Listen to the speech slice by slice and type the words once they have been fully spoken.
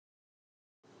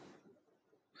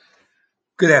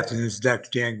Good afternoon, this is Dr.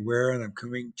 Dan Guerra, and I'm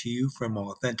coming to you from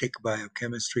Authentic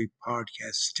Biochemistry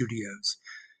Podcast Studios.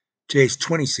 Today's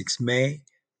 26 May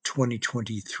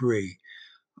 2023.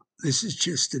 This is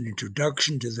just an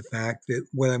introduction to the fact that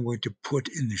what I'm going to put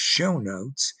in the show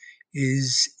notes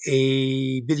is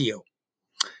a video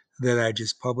that I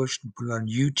just published and put on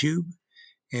YouTube.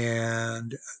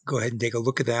 And go ahead and take a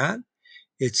look at that.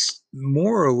 It's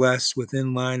more or less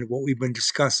within line of what we've been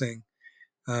discussing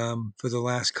for the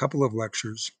last couple of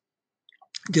lectures,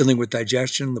 dealing with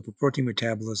digestion, lipoprotein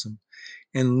metabolism,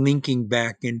 and linking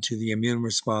back into the immune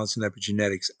response and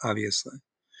epigenetics, obviously.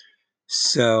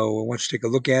 So I want you to take a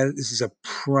look at it. This is a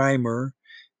primer,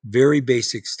 very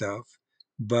basic stuff,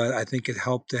 but I think it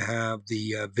helped to have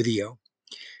the video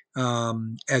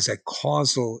as a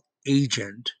causal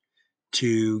agent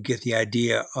to get the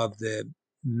idea of the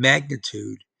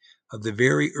magnitude of the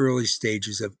very early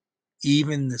stages of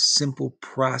even the simple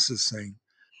processing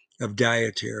of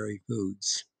dietary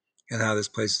foods and how this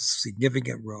plays a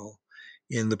significant role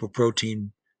in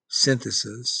lipoprotein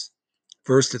synthesis,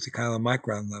 first at the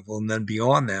chylomicron level, and then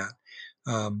beyond that,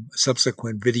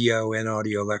 subsequent video and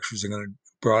audio lectures are going to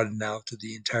broaden out to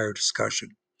the entire discussion.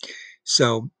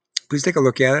 So please take a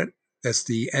look at it. That's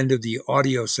the end of the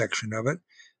audio section of it.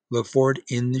 Look for it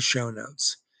in the show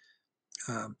notes.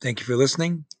 Thank you for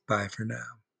listening. Bye for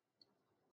now.